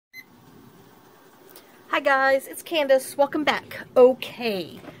Hi guys, it's Candace. Welcome back.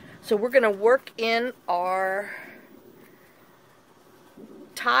 Okay, so we're going to work in our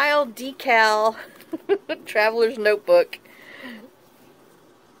tile decal traveler's notebook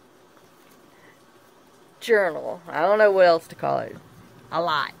journal. I don't know what else to call it. A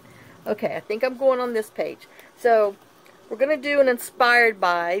lot. Okay, I think I'm going on this page. So we're going to do an inspired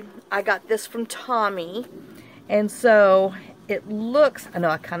by. I got this from Tommi. And so it looks, I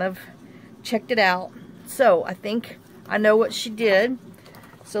know I kind of checked it out. So I think I know what she did.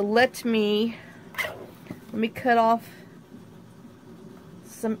 So let me cut off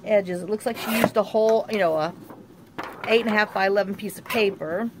some edges. It looks like she used a whole, a 8.5 by 11 piece of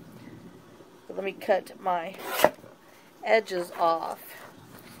paper. So let me cut my edges off.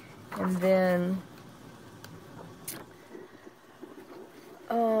 And then,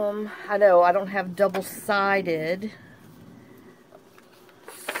 I know I don't have double-sided.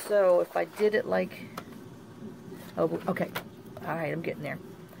 So if I did it like, oh, okay, all right, I'm getting there.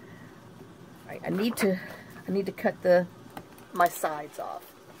 All right, I need to cut my sides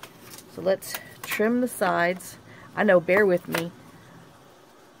off. So let's trim the sides. I know, bear with me.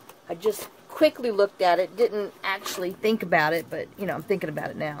 I just quickly looked at it, didn't actually think about it, but I'm thinking about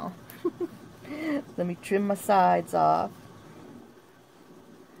it now. Let me trim my sides off.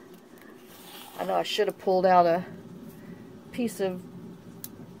 I know I should have pulled out a piece of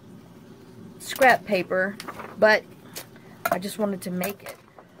scrap paper, but I just wanted to make it.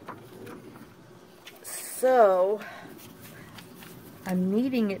 So I'm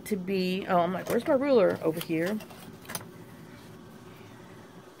needing it to be, oh, I'm like, where's my ruler? Over here.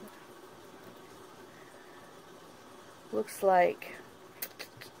 Looks like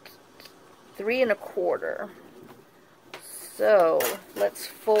 3 1/4. So let's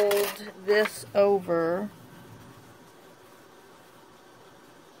fold this over.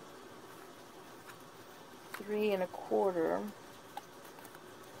 Three 1/4.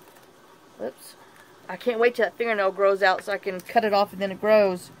 Oops. I can't wait till that fingernail grows out so I can cut it off and then it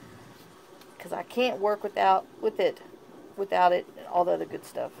grows. Because I can't work without it and all the other good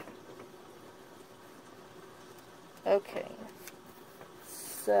stuff. Okay.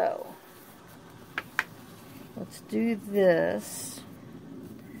 So let's do this.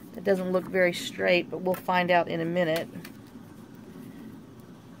 That doesn't look very straight, but we'll find out in a minute.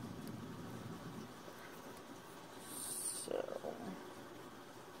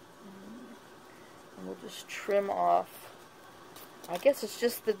 We'll just trim off. I guess it's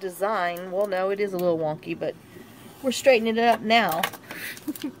just the design. Well, no, it is a little wonky, but we're straightening it up now.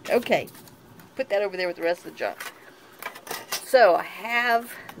 Okay. Put that over there with the rest of the junk. So I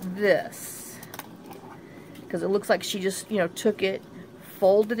have this. Because it looks like she just, took it,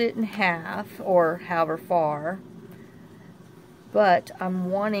 folded it in half, or however far. But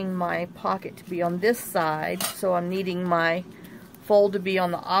I'm wanting my pocket to be on this side, so I'm needing my fold to be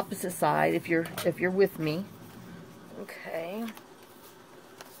on the opposite side if you're with me. Okay.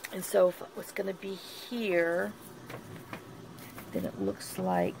 And so if it's going to be here, then it looks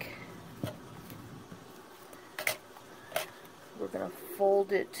like we're going to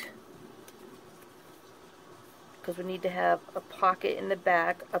fold it because we need to have a pocket in the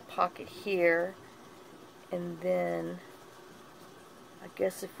back, a pocket here, and then I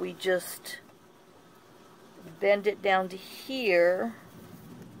guess if we just bend it down to here,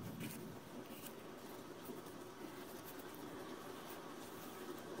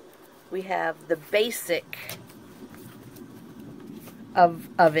 we have the basic of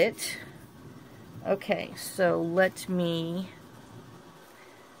it. Okay, so let's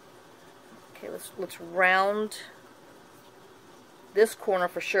round this corner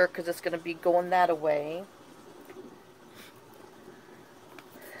for sure because it's going to be going that way.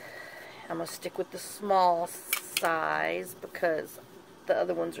 I'm going to stick with the small size because the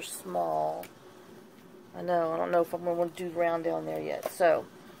other ones are small. I don't know if I'm going to do round down there yet. So,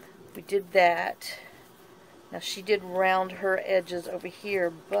 we did that. Now, she did round her edges over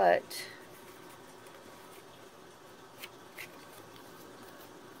here, but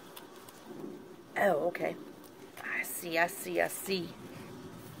oh, okay. I see.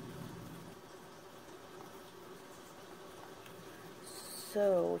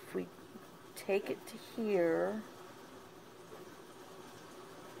 So, if we take it to here,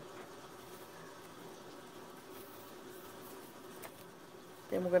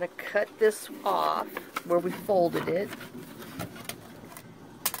 then we're going to cut this off where we folded it.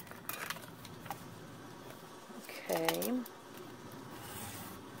 Okay.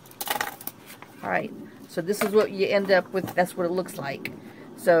 Alright, so this is what you end up with. That's what it looks like.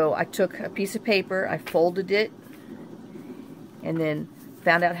 So I took a piece of paper, I folded it, and then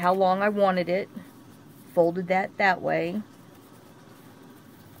found out how long I wanted it, folded that way.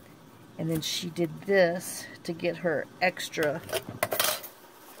 And then she did this to get her extra,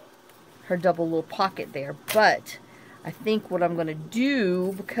 her double little pocket there. But I think what I'm going to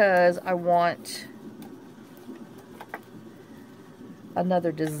do, because I want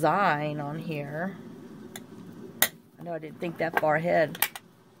another design on here. I know I didn't think that far ahead.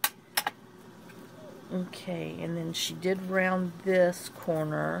 Okay, and then she did round this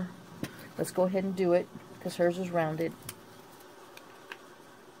corner. Let's go ahead and do it, because hers is rounded.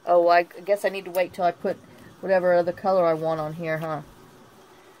 Oh, I guess I need to wait till I put whatever other color I want on here, huh?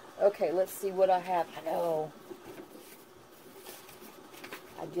 Okay, let's see what I have. I know.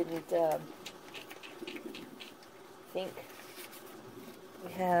 I didn't think.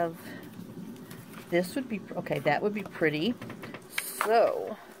 We have, this would be, okay, that would be pretty.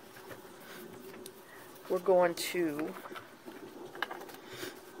 So, we're going to,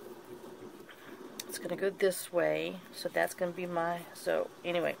 it's going to go this way. So that's going to be my, so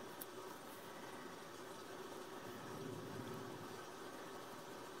anyway.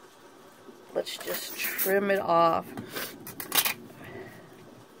 Let's just trim it off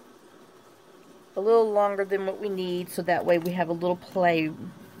a little longer than what we need, so that way we have a little play.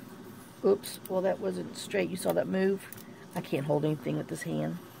 Oops, well that wasn't straight. You saw that move? I can't hold anything with this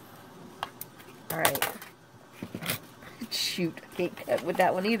hand. Alright. Shoot, I can't cut with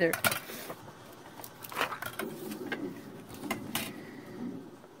that one either.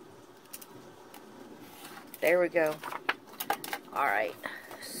 There we go. Alright,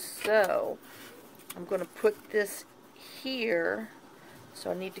 so I'm going to put this here,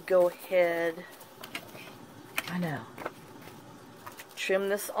 so I need to go ahead, I know, trim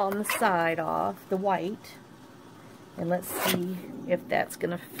this on the side off, the white, and let's see if that's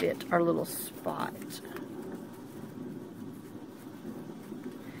going to fit our little spot.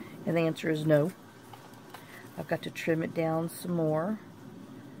 And the answer is no. I've got to trim it down some more.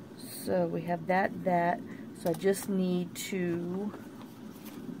 So we have that. So I just need to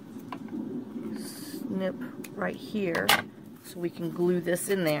snip right here so we can glue this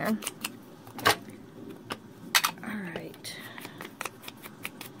in there. Alright.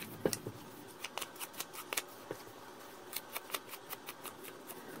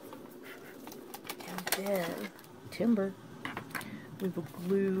 And then, timber, we will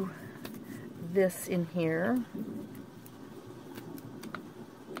glue this in here.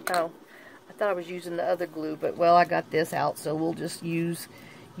 Oh, I thought I was using the other glue, but well, I got this out, so we'll just use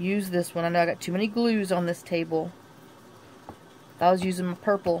this one. I know I got too many glues on this table. I was using my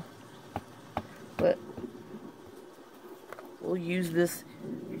purple, but we'll use this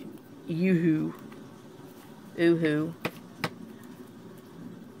Yoo-hoo. Ooh-hoo.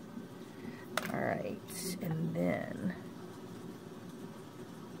 Alright, and then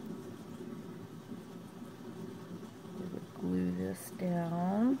we would glue this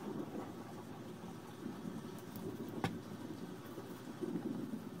down.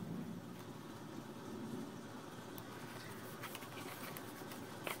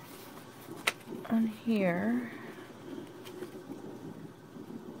 On here.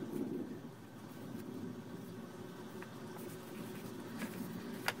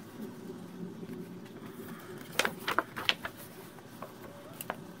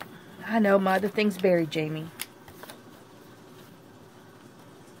 I know, my other thing's buried, Jamie.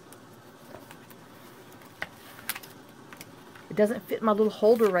 It doesn't fit my little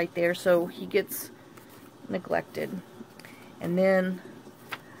holder right there, so he gets neglected. And then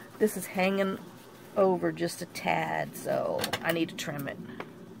this is hanging over just a tad, so I need to trim it.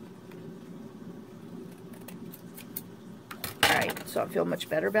 Alright, so I feel much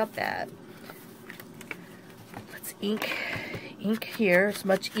better about that. Let's ink here. It's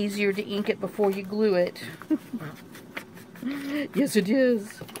much easier to ink it before you glue it. Yes, it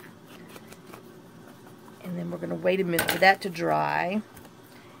is. And then we're going to wait a minute for that to dry.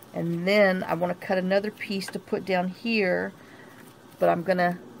 And then I want to cut another piece to put down here, but I'm going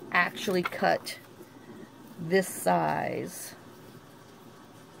to actually cut this size.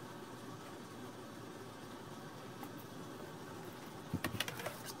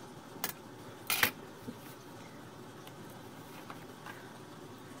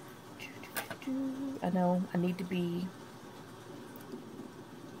 I know I need to be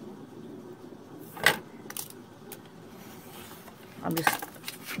I'm just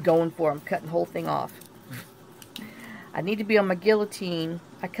going for it. I'm cutting the whole thing off. I need to be on my guillotine.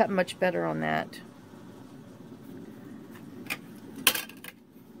 I cut much better on that.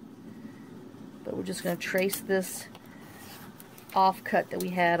 But we're just going to trace this offcut that we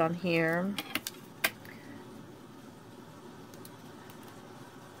had on here.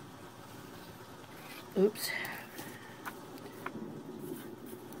 Oops.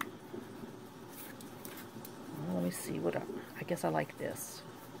 Let me see what I guess I like this.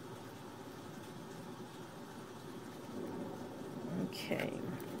 Okay.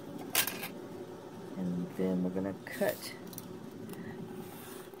 And then we're going to cut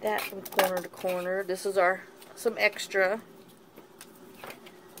that from corner to corner. This is some extra.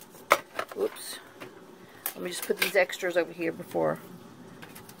 Oops. Let me just put these extras over here before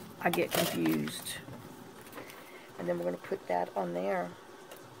I get confused. And then we're going to put that on there.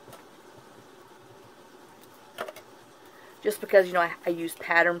 Just because, you know, I used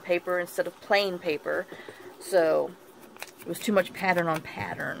pattern paper instead of plain paper. So it was too much pattern on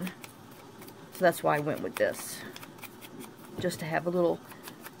pattern. So that's why I went with this. Just to have a little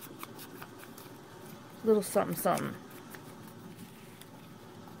something something.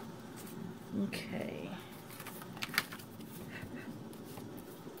 Okay.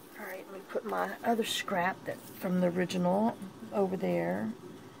 Alright, let me put my other scrap from the original over there.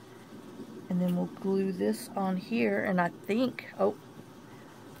 And then we'll glue this on here. And I think,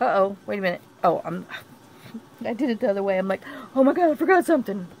 uh-oh, wait a minute. Oh, I did it the other way. I'm like, oh my god, I forgot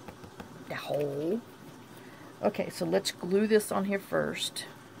something. The hole. Okay, so let's glue this on here first.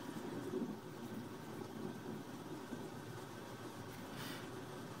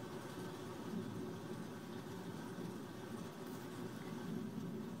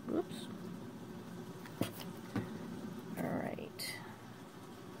 Whoops. Alright.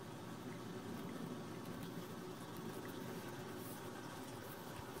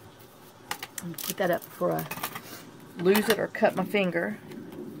 I'm going to put that up before I lose it or cut my finger.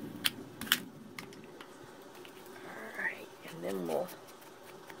 Alright, and then we'll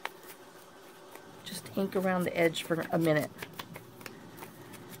just ink around the edge for a minute.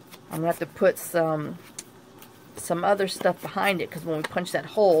 I'm going to have to put some other stuff behind it, because when we punch that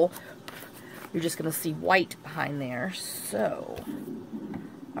hole, you're just going to see white behind there. So,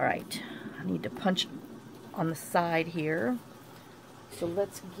 alright, I need to punch on the side here. So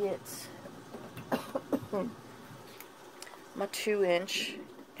let's get my 2-inch,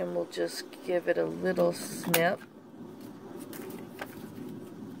 and we'll just give it a little snip.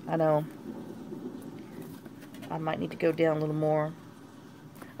 I know I might need to go down a little more.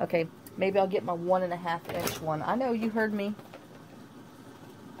 Okay, maybe I'll get my 1.5-inch one. I know, you heard me.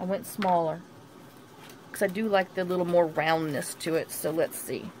 I went smaller because I do like the little more roundness to it. So let's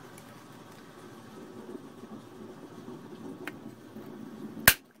see.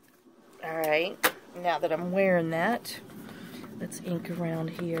 Alright, now that I'm wearing that, let's ink around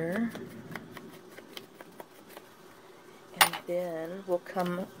here. And then we'll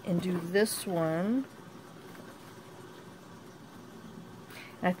come and do this one.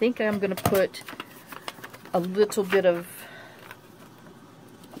 I think I'm going to put a little bit of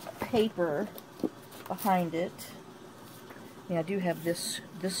paper behind it. Yeah, I do have this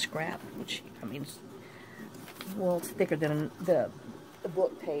scrap, which, I mean, well, it's thicker than the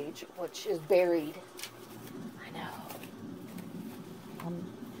book page, which is buried. I know. I'm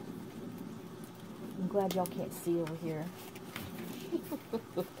glad y'all can't see over here.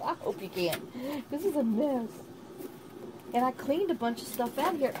 I hope you can't. This is a mess. And I cleaned a bunch of stuff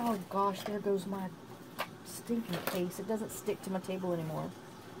out here. Oh gosh, there goes my stinking case. It doesn't stick to my table anymore.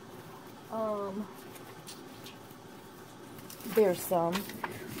 There's some.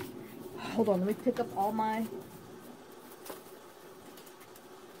 Hold on, let me pick up all my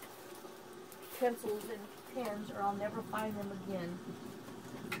pencils and pens, or I'll never find them again.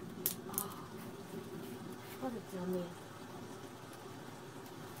 Oh, what a dummy.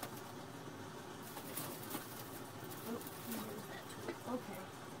 Okay.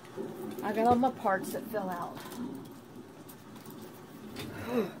 I got all my parts that fell out.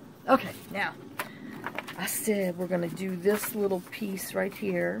 Okay, now, I said we're going to do this little piece right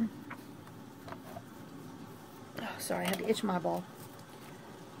here. Oh, sorry, I had to itch my ball.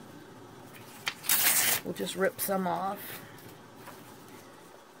 We'll just rip some off.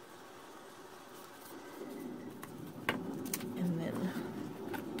 And then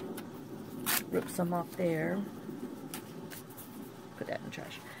rip some off there. Put that in the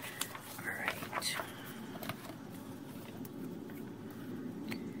trash. Alright.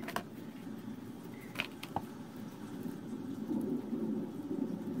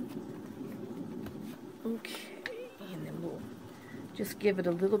 Okay, and then we'll just give it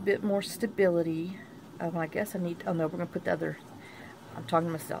a little bit more stability. I guess I need, oh no, we're going to put the other, I'm talking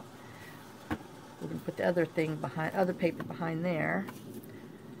to myself. We're going to put the other thing behind, other paper behind there.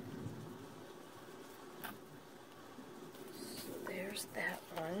 So there's that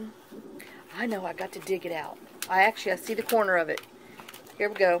one. I know, I got to dig it out. I see the corner of it. Here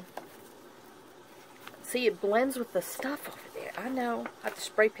we go. See, it blends with the stuff over there. I know. I have to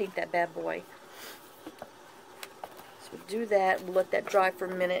spray paint that bad boy. So we'll do that. We'll let that dry for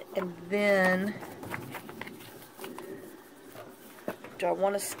a minute. And then, do I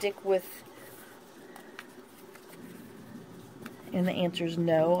want to stick with... And the answer is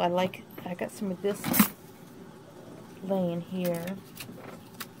no. I got some of this laying here.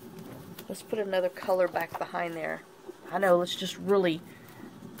 Let's put another color back behind there. I know, let's just really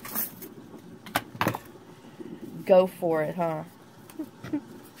go for it, huh?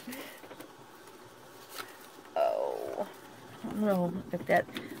 Oh, I don't know if that...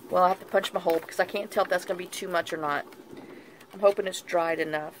 Well, I'll have to punch my hole because I can't tell if that's going to be too much or not. I'm hoping it's dried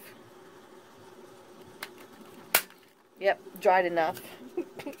enough. Yep, dried enough.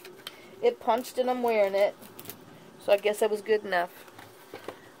 It punched and I'm wearing it. So I guess that was good enough.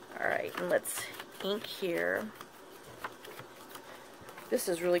 Alright, and let's ink here. This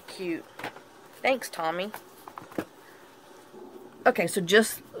is really cute. Thanks, Tommy. Okay, so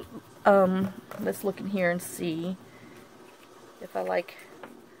just, let's look in here and see if I like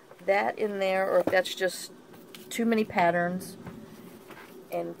that in there or if that's just too many patterns.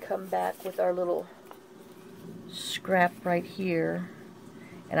 And come back with our little scrap right here.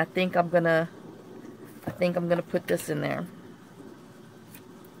 And I think I'm gonna put this in there.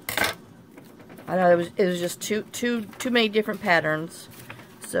 I know it was just too many different patterns.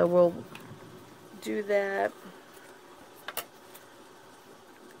 So we'll do that.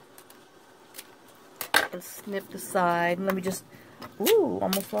 And snip the side. And let me just, ooh,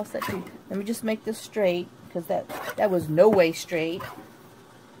 almost lost that too. Let me just make this straight, because that was no way straight.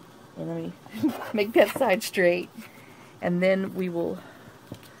 And let me make that side straight. And then we will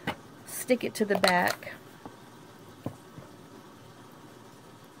stick it to the back.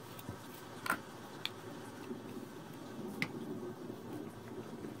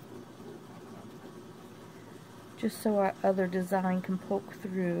 Just so our other design can poke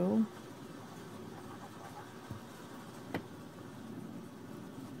through.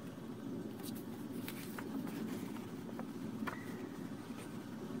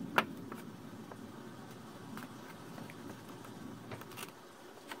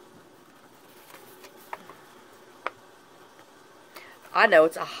 I know,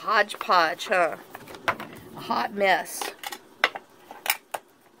 it's a hodgepodge, huh? A hot mess.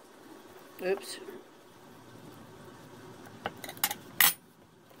 Oops.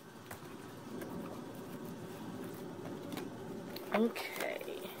 Okay.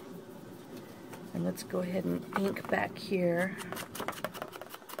 And let's go ahead and ink back here.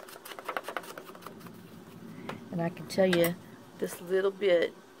 And I can tell you this little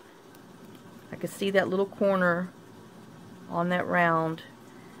bit, I can see that little corner on that round,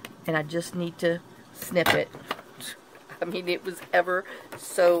 and I just need to snip it. I mean, it was ever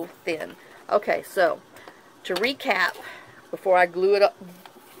so thin. Okay, so to recap, before I glue it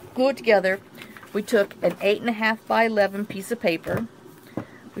together, we took an 8.5 by 11 piece of paper.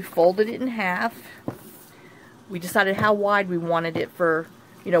 We folded it in half. We decided how wide we wanted it for,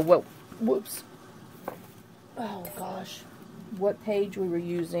 you know, whoops. Oh gosh, what page we were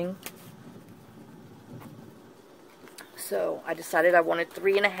using. So I decided I wanted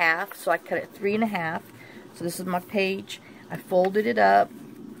 3.5, so I cut it 3.5. So this is my page. I folded it up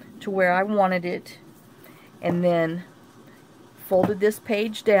to where I wanted it, and then folded this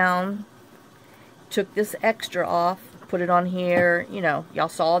page down, took this extra off, put it on here. You know, y'all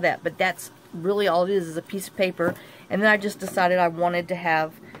saw that, but that's really all it is a piece of paper. And then I just decided I wanted to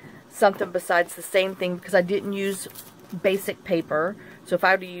have something besides the same thing, because I didn't use basic paper. So if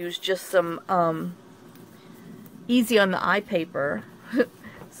I were to use just some easy on the eye paper,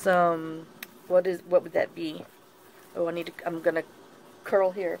 some, what would that be? Oh, I'm gonna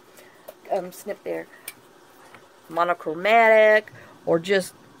curl here, snip there. Monochromatic, or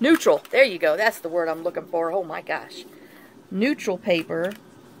just neutral. There you go. That's the word I'm looking for. Oh my gosh. Neutral paper.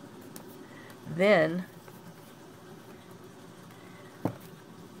 Then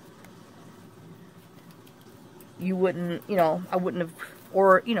you wouldn't, you know, I wouldn't have,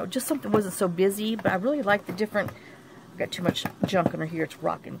 or, you know, just something wasn't so busy, but I really like the different, I've got too much junk under here, it's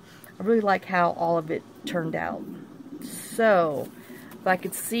rocking. I really like how all of it turned out. So, if I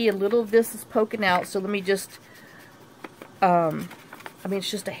could see a little of this is poking out, so let me just, I mean,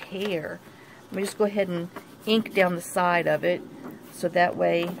 it's just a hair. Let me just go ahead and ink down the side of it, so that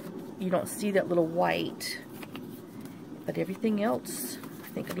way you don't see that little white. But everything else, I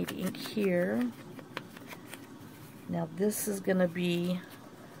think I need to ink here. Now this is going to be,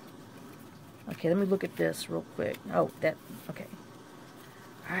 okay, let me look at this real quick. Oh, that, okay.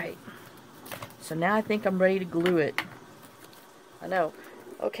 Alright. So now I think I'm ready to glue it. I know.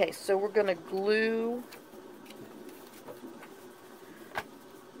 Okay, so we're going to glue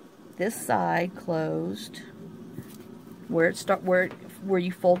this side closed, where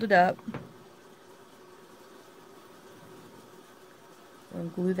you fold it up.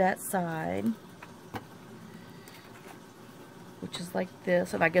 And glue that side, which is like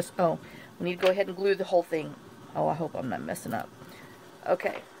this. And I guess, oh, we need to go ahead and glue the whole thing. Oh, I hope I'm not messing up.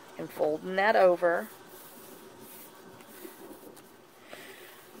 Okay, and folding that over.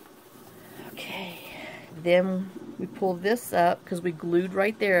 Okay, then we pull this up because we glued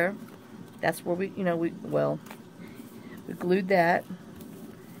right there. That's where we glued that.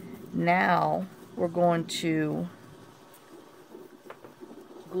 Now we're going to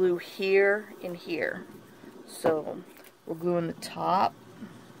glue here and here. So we're gluing the top,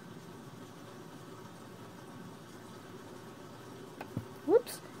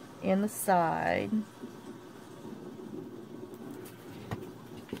 whoops, and the side.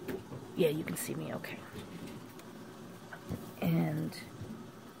 Yeah, you can see me okay. And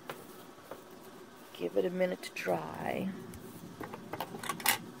give it a minute to dry.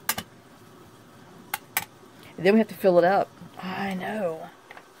 And then we have to fill it up. I know.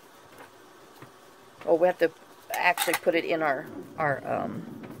 Oh, we have to actually put it in our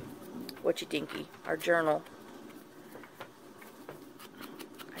whatcha-dinky, our journal.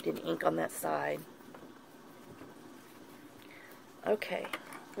 I didn't ink on that side. Okay.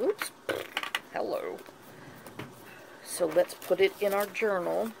 Oops. Hello. So let's put it in our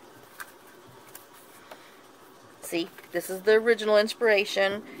journal. See, this is the original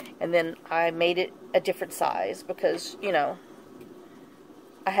inspiration, and then I made it a different size because, you know,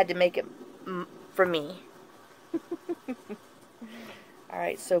 I had to make it for me.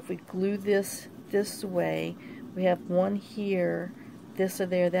 Alright, so if we glue this way, we have one here, this or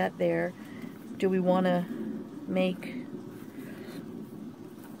there, that there. Do we want to make...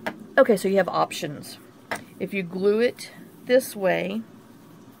 Okay, so you have options. If you glue it this way,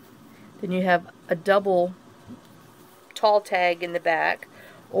 then you have a double tall tag in the back.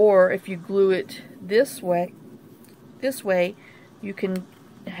 Or if you glue it this way, you can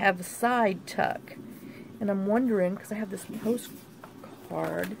have a side tuck. And I'm wondering, because I have this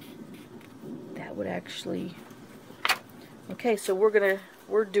postcard, that would actually... Okay, so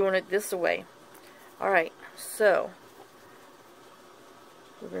we're doing it this way. Alright, so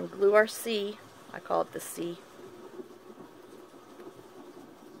we're going to glue our C. I call it the C.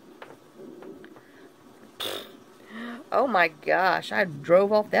 Oh my gosh, I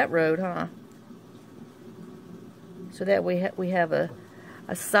drove off that road, huh? So that we have a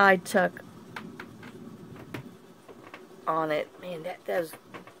side tuck on it. Man,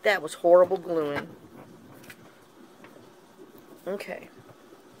 that was horrible gluing. Okay.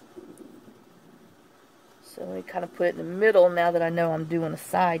 So let me kind of put it in the middle now that I know I'm doing a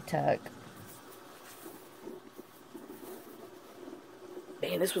side tuck.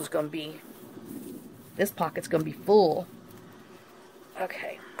 Man, this pocket's gonna be full.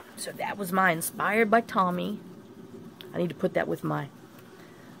 Okay, so that was my Inspired by Tommi. I need to put that with my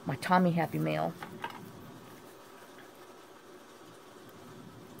Tommi Happy Mail.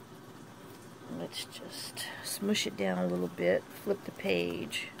 Let's just smush it down a little bit, flip the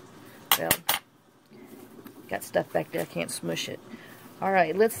page. Well, got stuff back there, I can't smush it.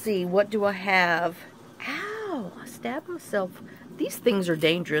 Alright, let's see, what do I have? Ow, I stabbed myself. These things are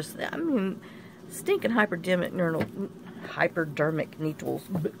dangerous. I mean, stinking hypodermic needles.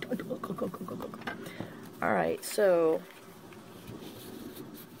 Alright, so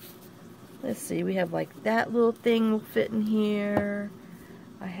let's see, we have like that little thing will fit in here.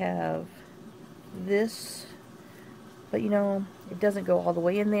 I have this, but you know, it doesn't go all the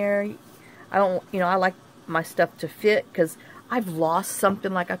way in there. I like my stuff to fit because I've lost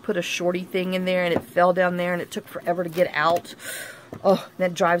something, like I put a shorty thing in there and it fell down there and it took forever to get out. Oh,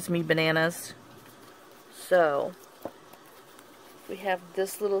 that drives me bananas. So we have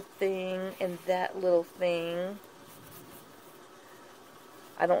this little thing and that little thing.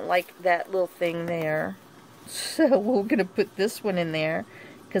 I don't like that little thing there, so we're gonna put this one in there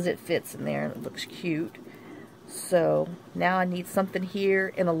because it fits in there and it looks cute. So now I need something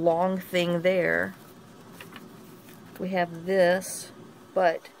here and a long thing there. We have this,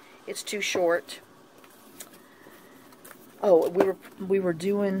 but it's too short. Oh, we were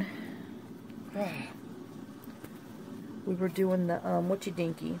doing the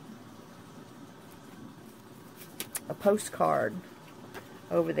whatcha-dinky, a postcard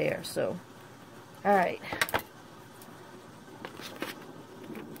over there. So, all right.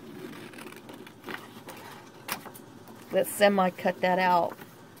 Let's semi-cut that out.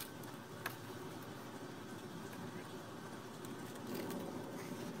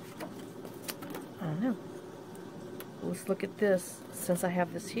 I don't know. let's look at this since I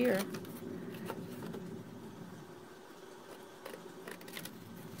have this here.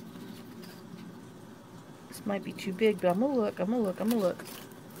 This might be too big, but I'm gonna look, I'm gonna look, I'm gonna look.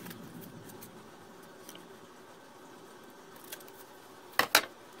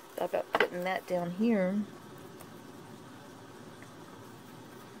 Thought about putting that down here.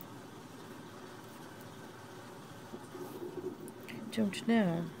 Don't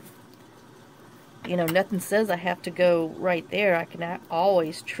know. You know, nothing says I have to go right there. I can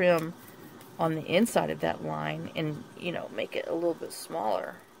always trim on the inside of that line and, you know, make it a little bit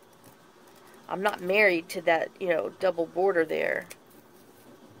smaller. I'm not married to that, you know, double border there.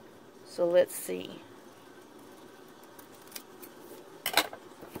 So let's see.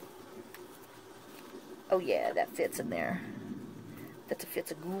 Oh yeah, that fits in there. That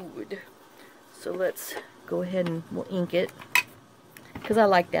fits good. So let's go ahead and we'll ink it. Because I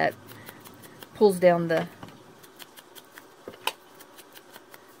like that. Pulls down the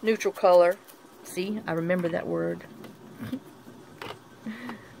neutral color. See, I remember that word.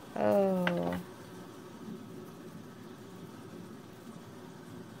 Oh.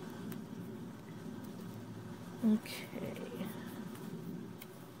 Okay.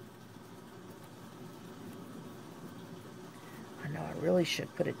 I know I really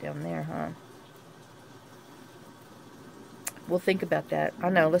should put it down there, huh? We'll think about that. I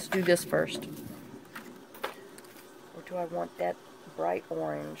know, let's do this first. Or do I want that bright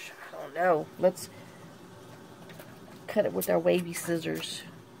orange? I don't know. Let's cut it with our wavy scissors.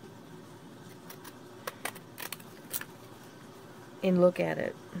 And look at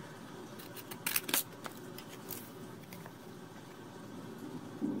it.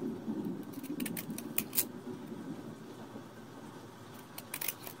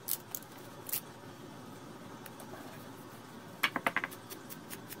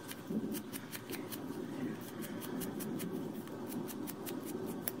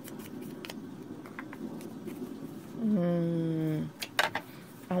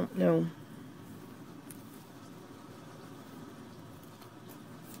 I don't know.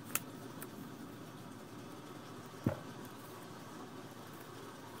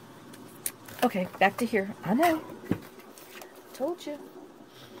 Okay, back to here. I know. Told you.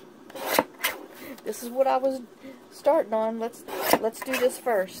 This is what I was starting on. Let's do this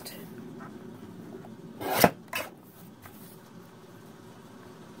first.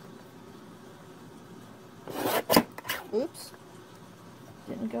 Oops.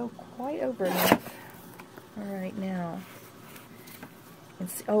 Didn't go quite over enough. Alright, now. And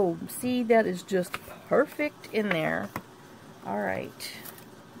see, oh, see, that is just perfect in there. Alright.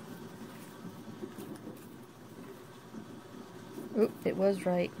 Oop, it was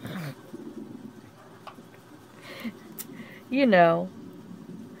right. You know.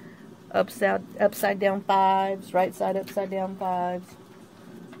 Upside down fives, right side upside down fives.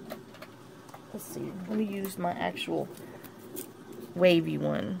 Let's see. Let me use my actual wavy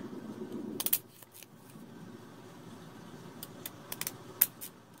one.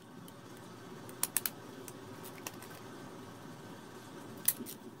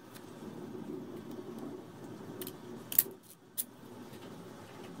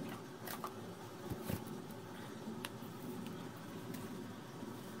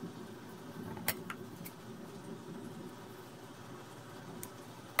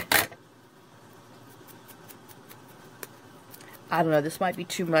 I don't know, this might be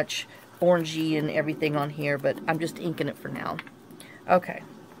too much orangey and everything on here, but I'm just inking it for now. Okay,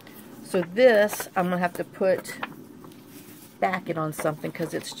 so this I'm going to have to back it on something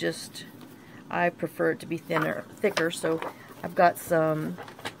because it's just, I prefer it to be thicker, so I've got some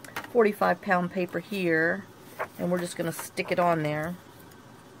 45-pound paper here, and we're just going to stick it on there.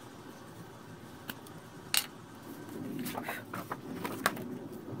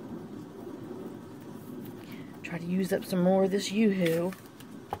 Try to use up some more of this Yoo-hoo.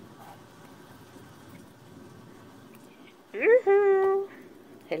 Yoo-hoo!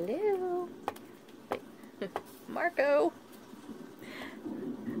 Hello! Marco!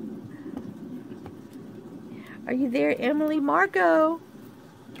 Are you there, Emily? Marco!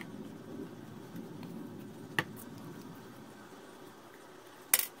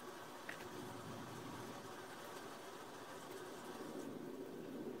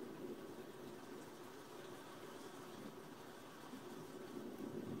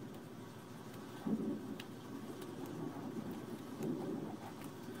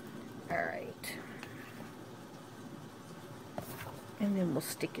 Alright. And then we'll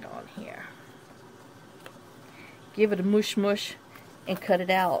stick it on here. Give it a mush mush and cut it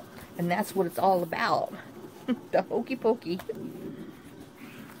out. And that's what it's all about. The hokey pokey.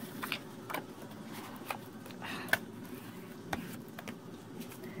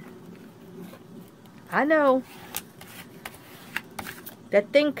 I know.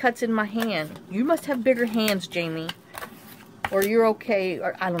 That thing cuts in my hand. You must have bigger hands, Jamie. Or you're okay,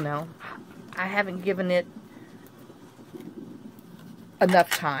 or I don't know. I haven't given it enough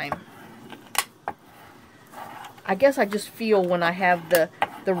time. I guess I just feel when I have the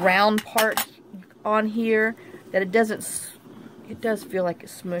round part on here that it does feel like it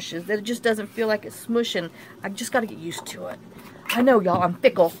smushes. That it just doesn't feel like it's smushing. I just got to get used to it. I know, y'all, I'm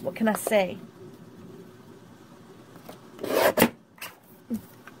fickle. What can I say?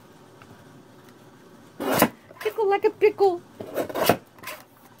 Pickle like a pickle.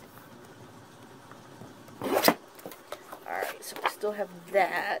 Alright, so we still have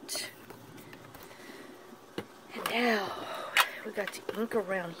that. And now, we got the ink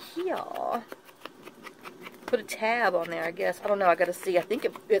around here. Put a tab on there, I guess. I don't know, I gotta see. I think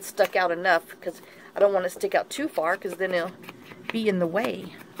it stuck out enough, because I don't want it to stick out too far, because then it'll be in the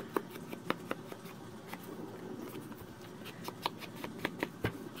way.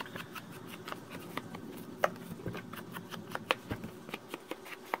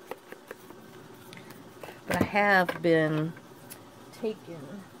 But I have been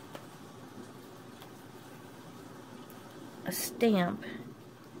taking a stamp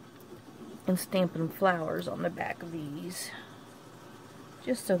and stamping flowers on the back of these,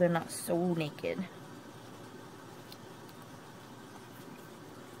 just so they're not so naked.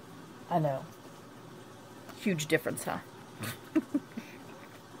 I know. Huge difference, huh?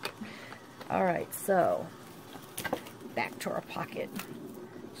 Alright, so back to our pocket.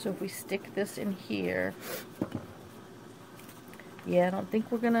 So if we stick this in here, yeah, I don't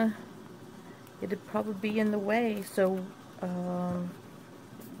think we're gonna, it'd probably be in the way, so I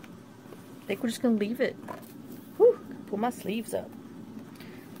think we're just gonna leave it. Whew, pull my sleeves up.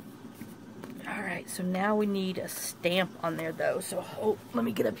 Alright, so now we need a stamp on there though, so let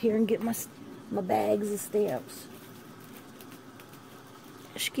me get up here and get my bags of stamps.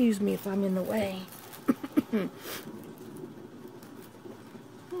 Excuse me if I'm in the way.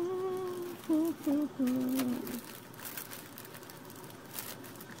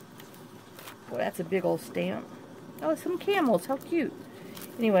 Well, that's a big old stamp. Oh, some camels. How cute.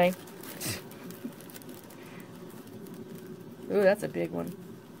 Anyway. Ooh, that's a big one.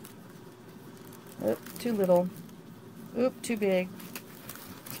 Oop, too little. Oop, too big.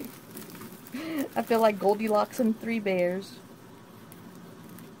 I feel like Goldilocks and Three Bears.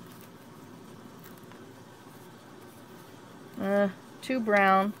 Too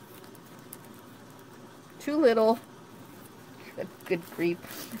brown. Too little. Good grief.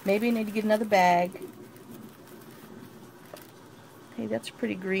 Maybe I need to get another bag. Hey, that's a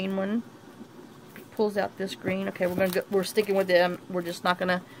pretty green one. Pulls out this green. Okay, we're sticking with them. We're just not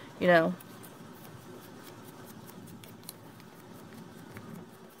gonna, you know.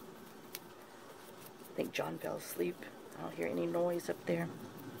 I think John fell asleep. I don't hear any noise up there.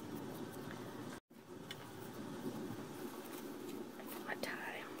 My tie.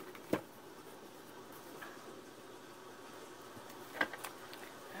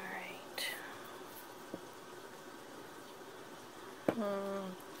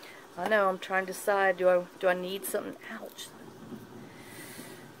 I know, I'm trying to decide, do I need something? Ouch.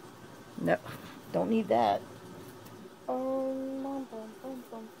 No, don't need that. No,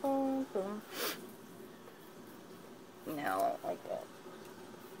 I don't like that.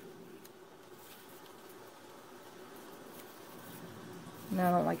 No,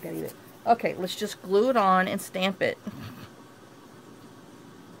 I don't like that either. Okay, let's just glue it on and stamp it.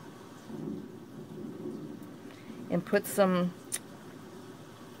 And put some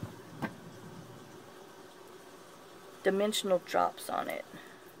dimensional drops on it.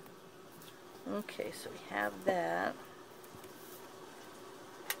 Okay, so we have that.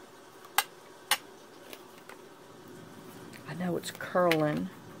 I know it's curling.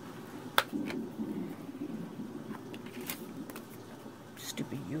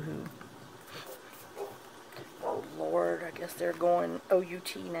 Stupid yoo-hoo. Oh Lord, I guess they're going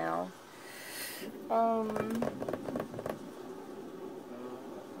OUT now.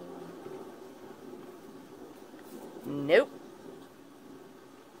 Nope.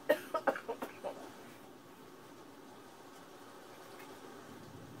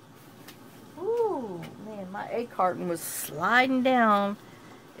 Ooh, man, my egg carton was sliding down.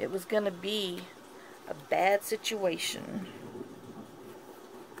 It was going to be a bad situation.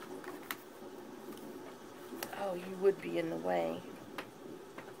 Oh, you would be in the way.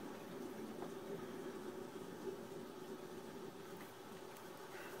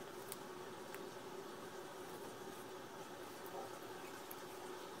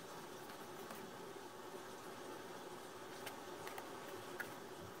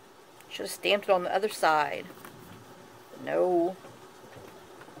 Should have stamped it on the other side. But no.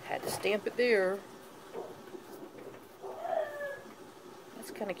 Had to stamp it there.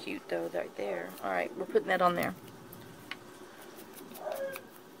 That's kind of cute though, right there. Alright, we're putting that on there.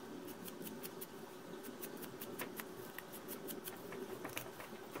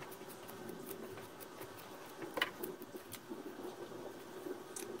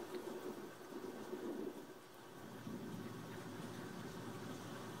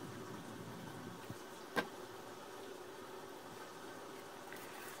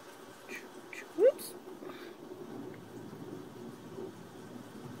 Whoops.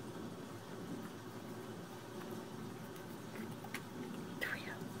 There we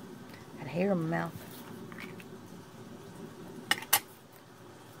go. Had hair in my mouth.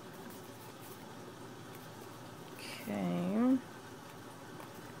 Okay.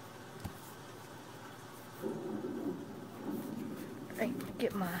 Alright,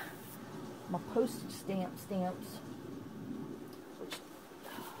 get my postage stamps. Which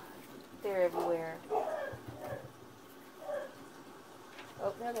they're everywhere.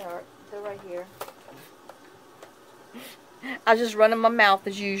 Oh, there they are. They're right here. I was just running my mouth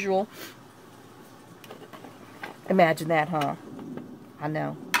as usual. Imagine that, huh? I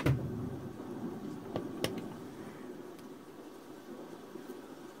know.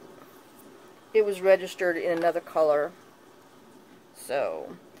 It was registered in another color.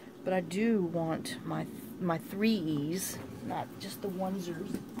 So, but I do want my 3Es, not just the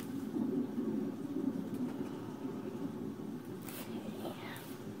onesers.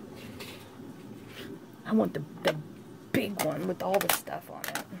 I want the big one with all the stuff on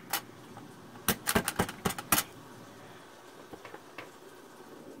it.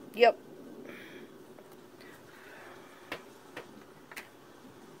 Yep.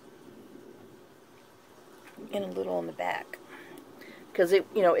 And a little on the back. Because it,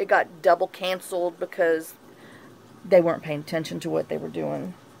 you know, it got double canceled because they weren't paying attention to what they were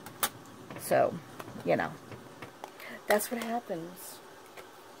doing. So, you know, that's what happens.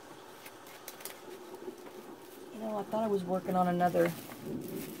 You know, I thought I was working on another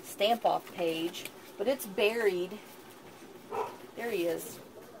stamp off page, but it's buried. There he is.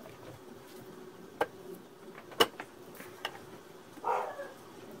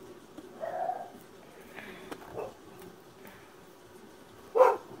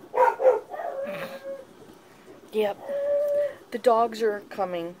 Yep. The dogs are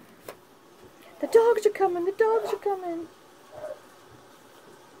coming. The dogs are coming. The dogs are coming.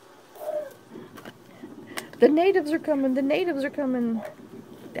 The natives are coming. The natives are coming.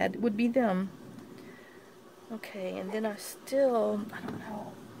 That would be them. Okay, and then I don't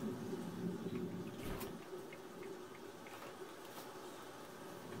know.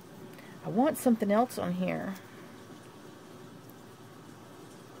 I want something else on here.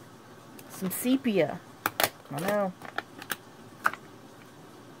 Some sepia. I know.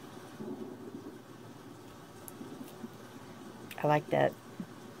 I like that.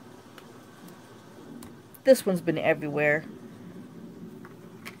 This one's been everywhere.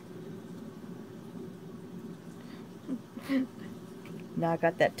 Now I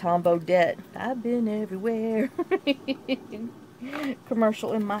got that Tombo debt. I've been everywhere.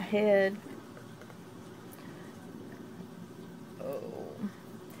 Commercial in my head. Oh.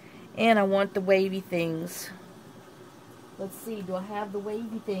 And I want the wavy things. Let's see, do I have the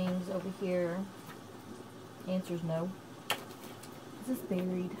wavy things over here? Answer's no. Is this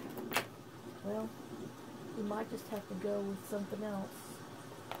buried? Well, we might just have to go with something else.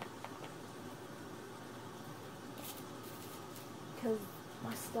 Because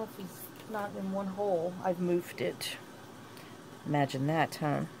my stuff is not in one hole. I've moved it. Imagine that,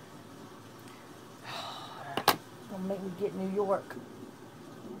 huh? Don't make me get New York.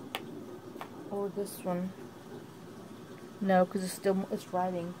 Or this one. No, because it's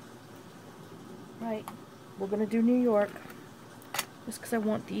writing. Right. We're going to do New York. Just because I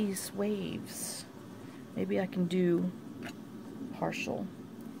want these waves. Maybe I can do partial.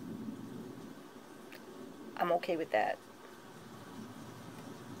 I'm okay with that.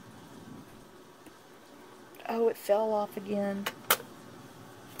 Oh, it fell off again.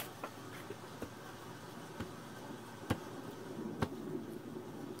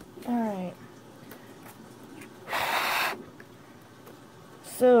 Alright.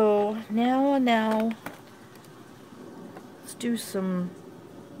 So, now, let's do some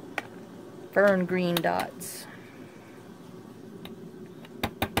fern green dots.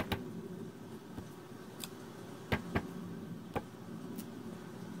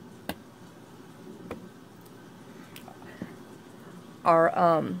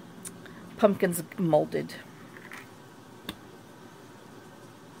 Our pumpkins molded.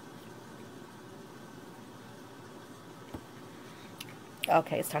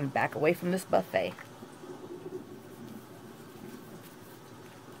 Okay, it's time to back away from this buffet.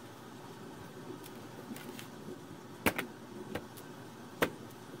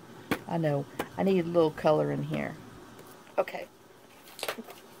 I know, I need a little color in here. Okay.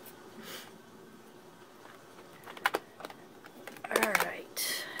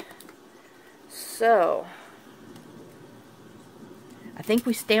 Alright. So, I think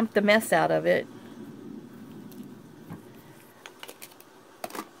we stamped the mess out of it.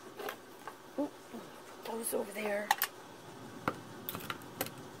 Ooh, those over there.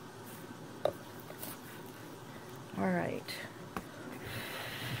 Alright.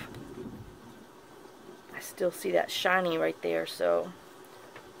 I still see that shiny right there, so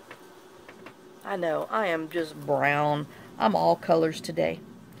I know, I am just brown. I'm all colors today.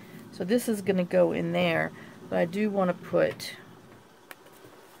 So this is going to go in there, but I do want to put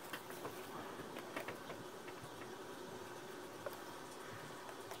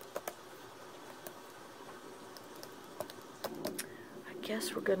I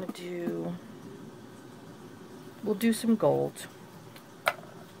guess we're going to do, we'll do some gold.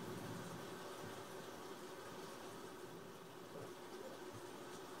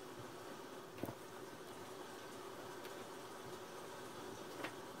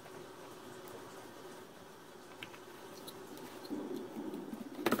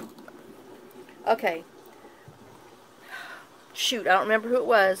 Okay. Shoot, I don't remember who it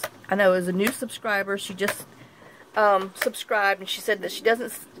was. I know it was a new subscriber. She just subscribed, and she said that she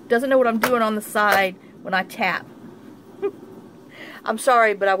doesn't know what I'm doing on the side when I tap. I'm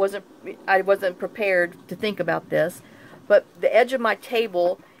sorry, but I wasn't prepared to think about this. But the edge of my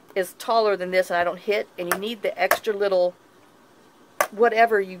table is taller than this, and I don't hit. And you need the extra little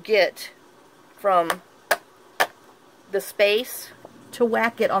whatever you get from the space to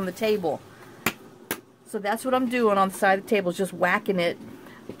whack it on the table. So that's what I'm doing on the side of the table, is just whacking it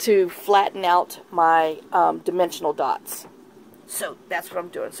to flatten out my dimensional dots. So that's what I'm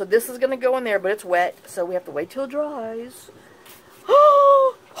doing. So this is going to go in there, but it's wet, so we have to wait till it dries.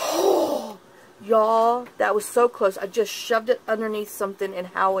 Y'all, that was so close. I just shoved it underneath something, and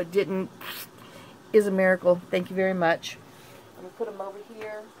how it didn't is a miracle. Thank you very much. Let me put them over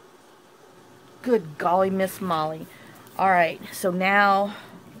here. Good golly, Miss Molly. Alright, so now,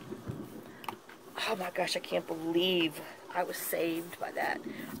 oh my gosh, I can't believe I was saved by that.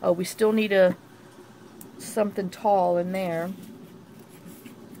 Oh, we still need something tall in there.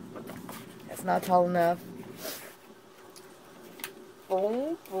 That's not tall enough.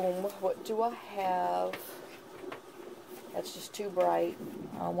 Boom, boom. What do I have? That's just too bright.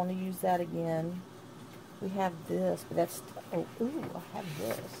 I want to use that again. We have this, but that's, oh, ooh, I have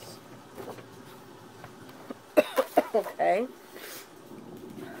this. Okay.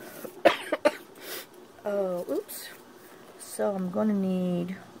 Oh, oops. So I'm going to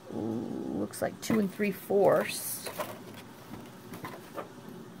need, ooh, looks like 2 3/4.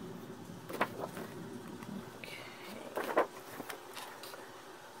 Okay.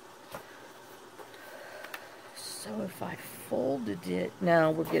 So if I folded it,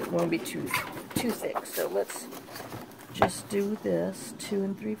 no, we're going to be too thick. So let's just do this,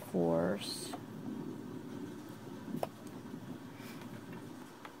 2 3/4.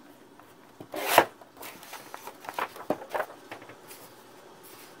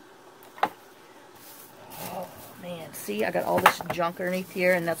 See, I got all this junk underneath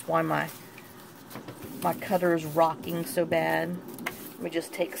here, and that's why my cutter is rocking so bad. Let me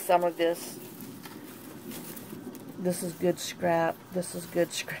just take some of this. This is good scrap. This is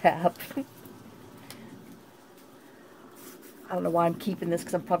good scrap. I don't know why I'm keeping this,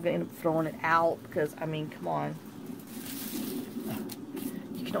 because I'm probably going to end up throwing it out, because, I mean, come on.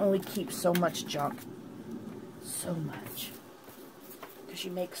 You can only keep so much junk. So much. Because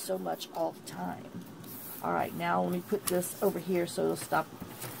you make so much all the time. Alright, now let me put this over here so it'll stop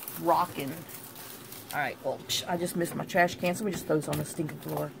rocking. Alright, well, I just missed my trash can, so let me just throw this on the stinking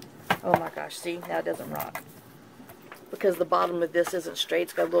floor. Oh my gosh, see? Now it doesn't rock. Because the bottom of this isn't straight,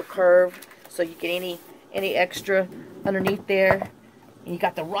 it's got a little curve, so you get any extra underneath there, and you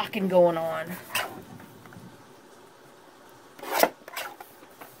got the rocking going on.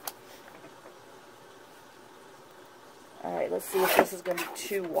 Alright, let's see if this is going to be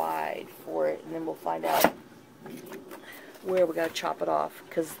too wide for it, and then we'll find out where we got to chop it off,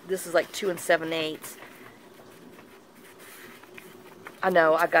 because this is like 2 7/8. I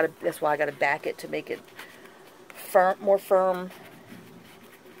know, that's why I got to back it to make it firm, more firm.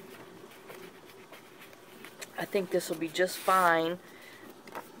 I think this will be just fine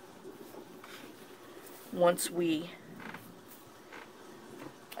once we,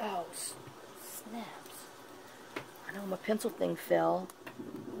 oh, snaps. I know my pencil thing fell.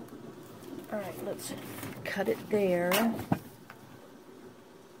 Alright, let's cut it there.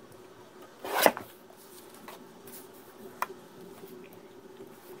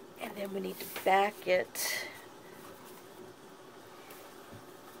 And then we need to back it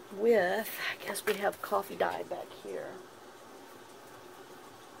with, I guess we have coffee dye back here.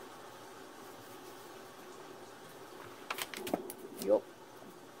 Yup.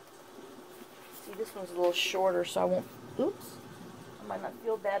 See, this one's a little shorter, so I won't, oops. I might not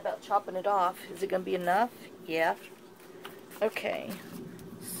feel bad about chopping it off. Is it going to be enough? Yeah. Okay.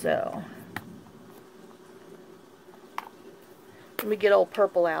 So, let me get old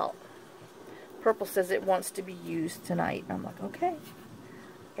Purple out. Purple says it wants to be used tonight. I'm like, okay.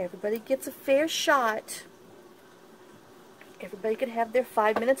 Everybody gets a fair shot. Everybody could have their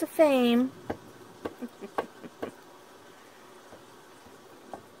 5 minutes of fame.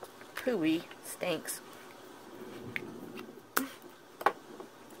 Pooey stinks.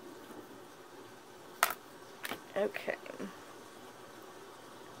 Okay.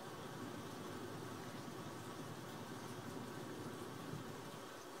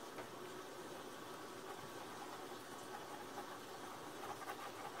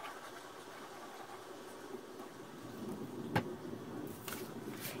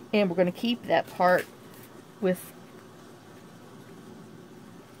 And we're going to keep that part with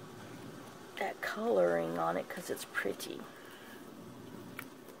that coloring on it because it's pretty.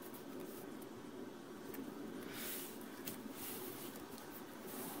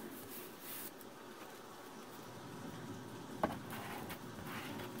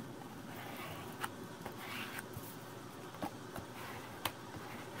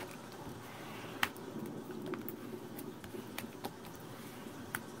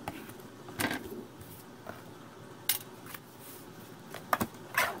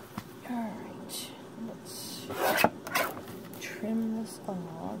 Trim this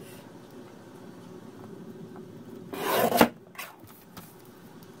off.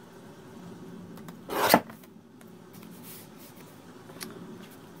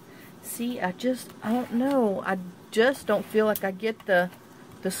 See, I don't know. I just don't feel like I get the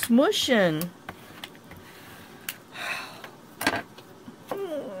smushing.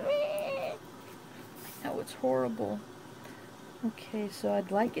 Oh, it's horrible. Okay, so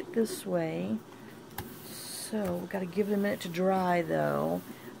I'd like it this way. So, we've got to give it a minute to dry, though.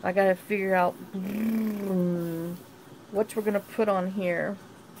 I got to figure out what we're going to put on here.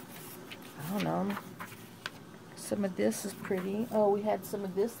 I don't know. Some of this is pretty. Oh, we had some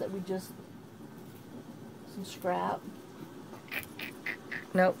of this that we just... some scrap.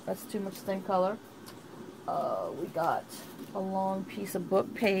 Nope, that's too much the same color. We got a long piece of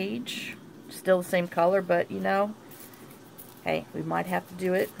book page. Still the same color, but, you know, hey, we might have to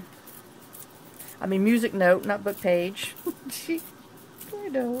do it. I mean, music note, not book page. I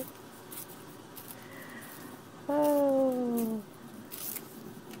know. Oh.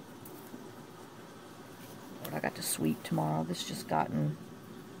 Lord, I got to sweep tomorrow. This just gotten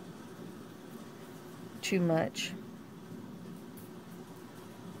too much.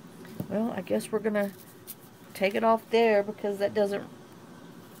 Well, I guess we're going to take it off there because that doesn't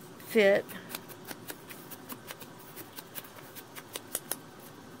fit.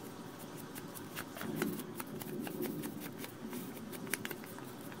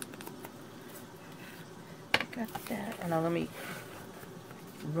 Got that. Oh, now let me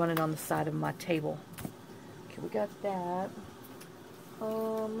run it on the side of my table. Okay, we got that.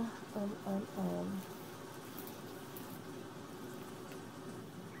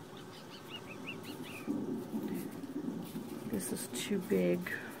 This is too big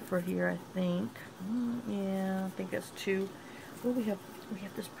for here, I think. Yeah, I think that's too. Oh, we have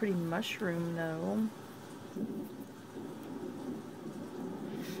this pretty mushroom though.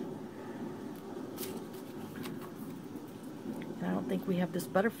 And I don't think we have this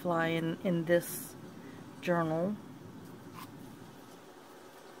butterfly in this journal.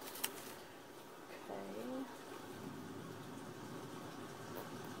 Okay.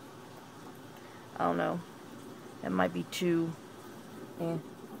 I don't know. That might be too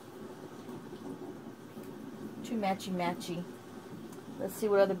matchy-matchy. Let's see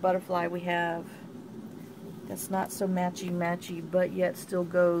what other butterfly we have that's not so matchy-matchy, but yet still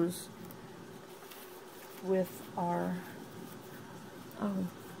goes with our...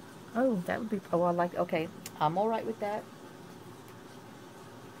 Oh, that would be... Oh, I like... Okay, I'm alright with that.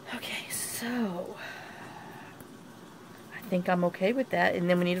 Okay, so... I think I'm okay with that, and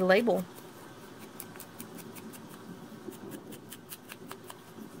then we need a label.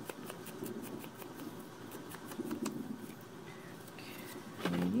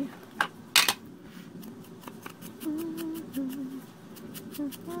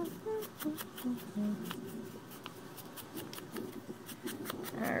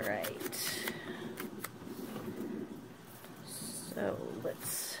 Alright. So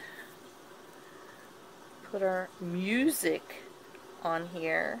let's put our music on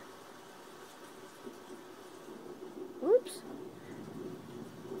here. Oops.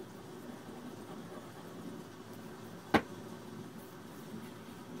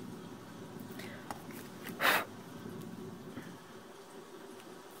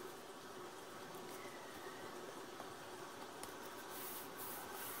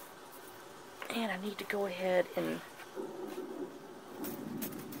 And I need to go ahead and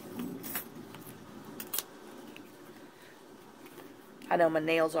I know my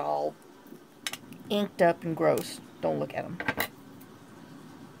nails are all inked up and gross. Don't look at them.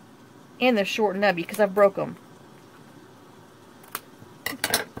 And they're short and nubby because I broke them.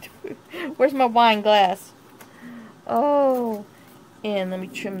 Where's my wine glass? Oh. And let me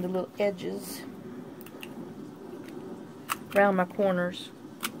trim the little edges around my corners.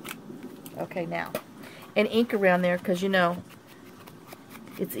 Okay, now. And ink around there because, you know,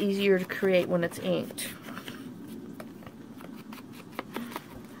 it's easier to create when it's inked.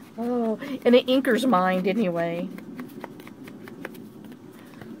 Oh, and the inker's mind anyway.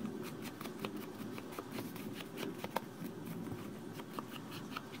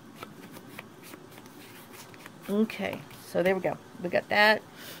 Okay, so there we go. We got that.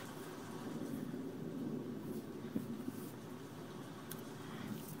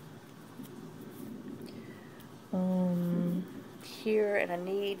 Here, and I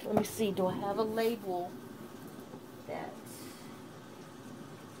need, let me see, do I have a label that,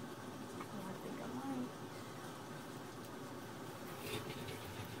 oh, I think I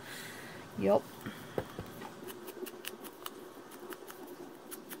might. Yep.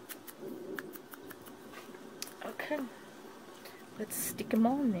 Okay, let's stick them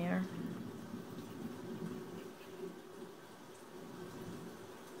on there.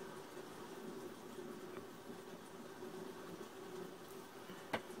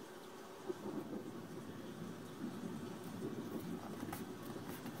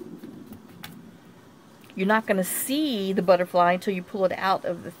 You're not going to see the butterfly until you pull it out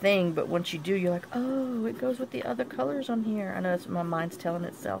of the thing, but once you do, you're like, oh, it goes with the other colors on here. I know that's what my mind's telling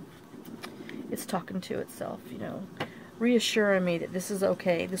itself. It's talking to itself, you know, reassuring me that this is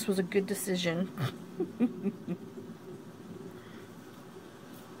okay. This was a good decision.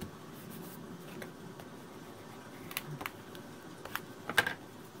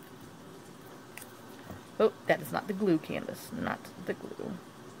 Oh, that is not the glue canvas, not the glue.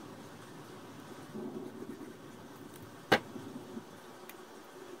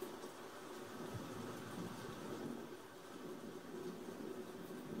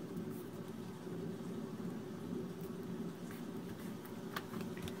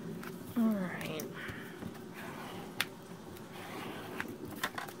 Alright.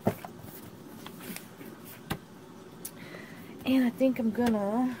 And I think I'm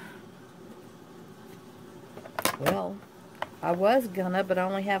gonna, well, I was gonna, but I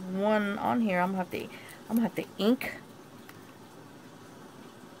only have one on here. I'm gonna have to ink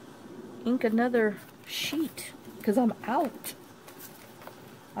another sheet because I'm out.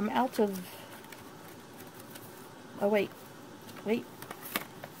 I'm out of, oh wait, we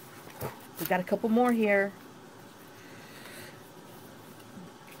got a couple more here.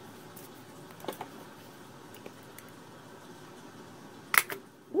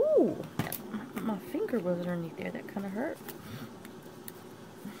 Ooh, my finger was underneath there. That kind of hurt.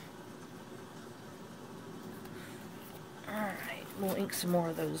 Alright, we'll ink some more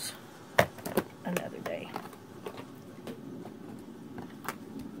of those another day.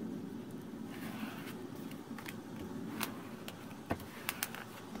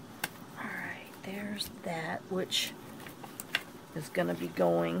 Alright, there's that, which is going to be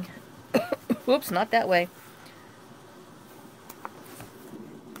going, whoops, not that way.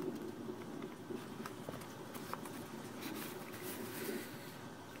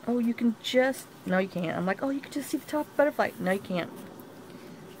 Oh, you can just, no you can't. I'm like, oh, you can just see the top butterfly. No, you can't.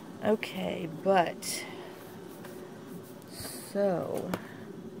 Okay, but, so,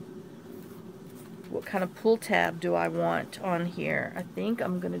 what kind of pull tab do I want on here? I think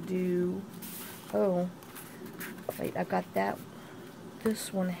I'm going to do, oh, wait, I got that.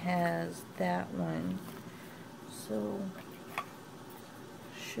 This one has that one. So,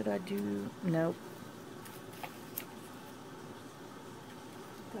 should I do, nope.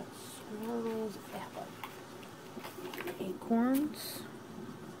 Got swirls, acorns.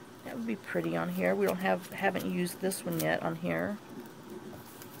 That would be pretty on here. We haven't used this one yet on here.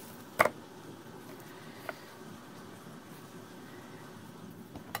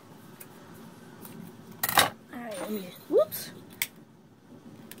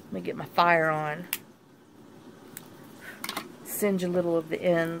 Let me get my fire on. Singe a little of the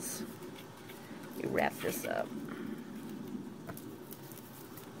ends. Let me wrap this up.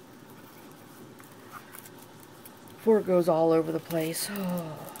 Before it goes all over the place.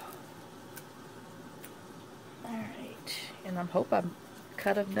 Oh. Alright. And I hope I'm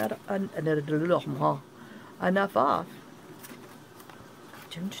cut enough off.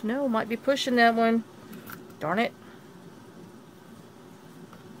 Don't know. Might be pushing that one. Darn it.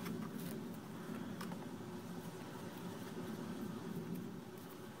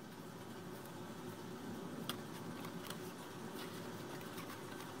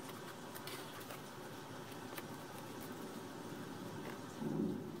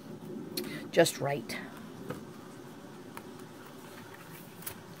 Just right.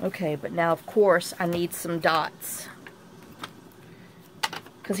 Okay, but now of course I need some dots.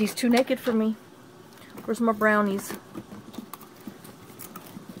 Because he's too naked for me. Where's my brownies?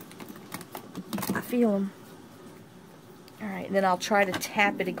 I feel them. Alright, and then I'll try to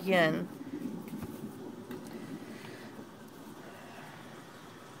tap it again.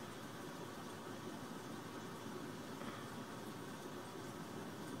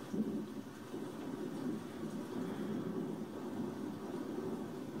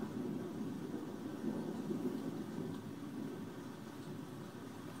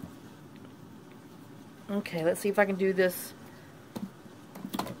 Okay, let's see if I can do this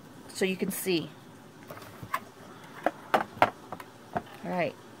so you can see.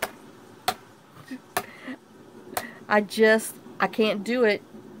 Alright. I can't do it.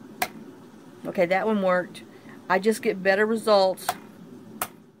 Okay, that one worked. I just get better results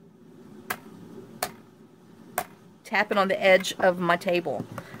tapping on the edge of my table.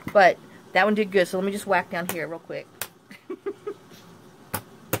 But that one did good, so let me just whack down here real quick.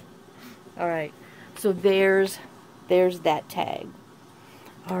 Alright. So there's that tag.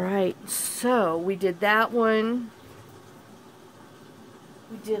 Alright, so we did that one.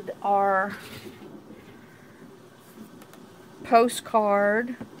 We did our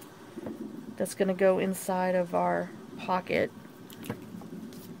postcard that's going to go inside of our pocket.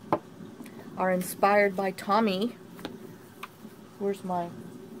 Our inspired by Tommi. Where's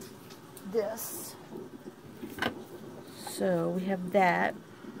this? So we have that.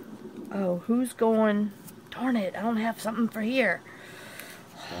 Oh, who's going? Darn it, I don't have something for here.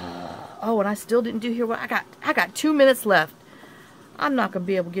 Oh, and I still didn't do here. Well, I got 2 minutes left. I'm not going to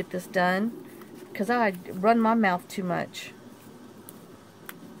be able to get this done because I run my mouth too much.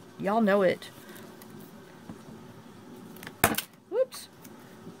 Y'all know it. Whoops.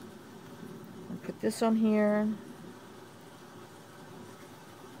 I'll put this on here.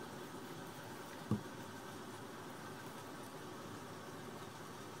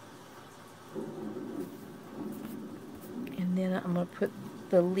 And then I'm going to put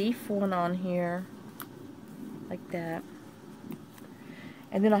the leaf one on here, like that.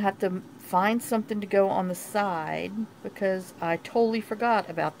 And then I have to find something to go on the side, because I totally forgot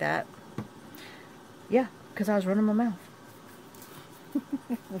about that. Yeah, because I was running my mouth.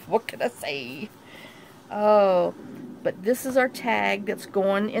 What can I say? Oh, but this is our tag that's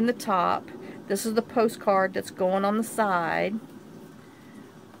going in the top. This is the postcard that's going on the side.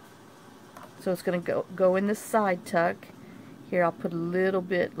 So it's going to go in this side tuck. Here, I'll put a little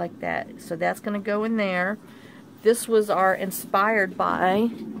bit like that. So that's going to go in there. This was our inspired by.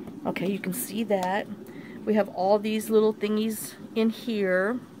 Okay, you can see that. We have all these little thingies in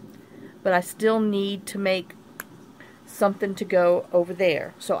here. But I still need to make something to go over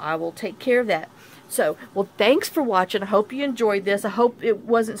there. So I will take care of that. So, well, thanks for watching. I hope you enjoyed this. I hope it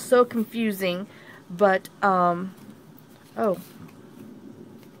wasn't so confusing. But, oh. Well,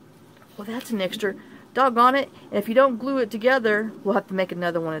 that's an extra. Doggone it. And if you don't glue it together, we'll have to make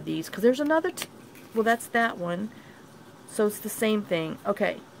another one of these. Because there's another... well, that's that one. So it's the same thing.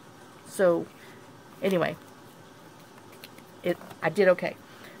 Okay. So, anyway. I did okay.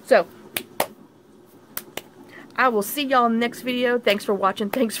 So, I will see y'all in the next video. Thanks for watching.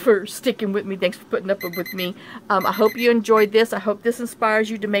 Thanks for sticking with me. Thanks for putting up with me. I hope you enjoyed this. I hope this inspires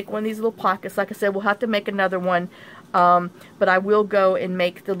you to make one of these little pockets. Like I said, we'll have to make another one. But I will go and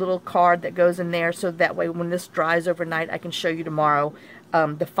make the little card that goes in there, so that way when this dries overnight, I can show you tomorrow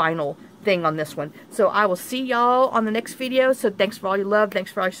the final thing on this one. So I will see y'all on the next video. So thanks for all your love.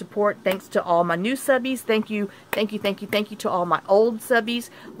 Thanks for all your support. Thanks to all my new subbies. Thank you, thank you, thank you, thank you to all my old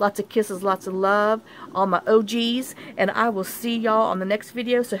subbies. Lots of kisses, lots of love. All my OGs. And I will see y'all on the next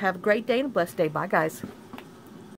video. So have a great day and a blessed day. Bye, guys.